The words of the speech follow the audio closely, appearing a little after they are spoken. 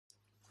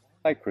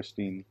Hi,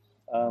 Christine.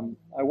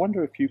 I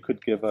wonder if you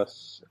could give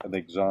us an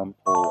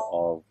example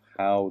of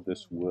how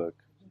this work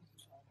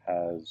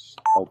has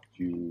helped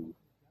you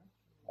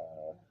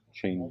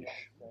change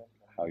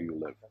how you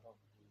live.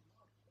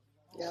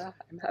 Yeah,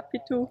 I'm happy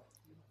to.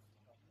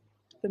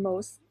 The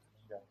most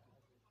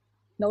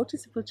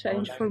noticeable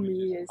change for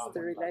me is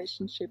the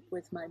relationship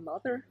with my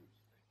mother.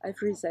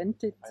 I've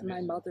resented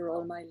my mother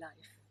all my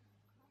life.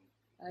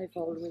 I've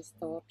always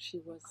thought she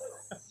was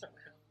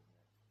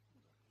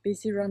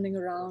busy running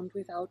around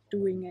without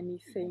doing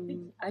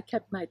anything. I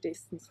kept my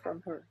distance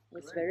from her,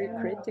 was very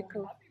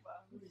critical.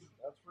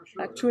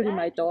 Actually,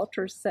 my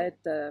daughter said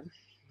that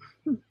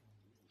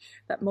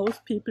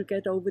most people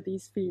get over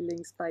these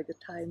feelings by the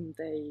time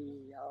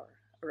they are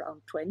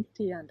around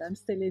 20, and I'm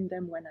still in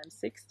them when I'm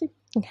 60.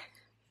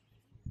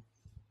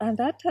 And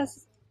that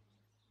has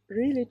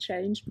really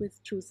changed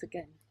with Choose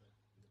Again.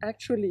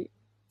 Actually,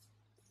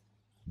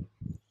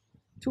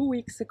 2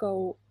 weeks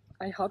ago,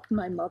 I hugged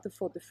my mother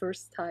for the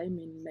first time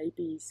in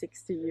maybe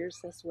 60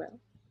 years as well.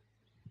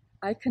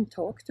 I can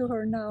talk to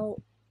her now.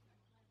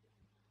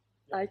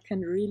 I can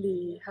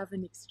really have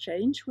an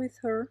exchange with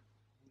her,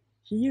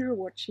 hear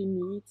what she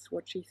needs,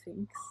 what she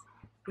thinks,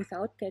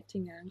 without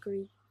getting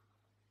angry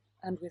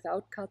and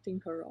without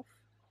cutting her off.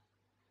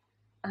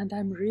 And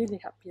I'm really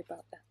happy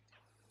about that.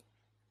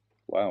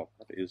 Wow,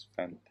 that is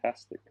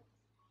fantastic.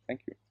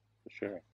 Thank you for sharing.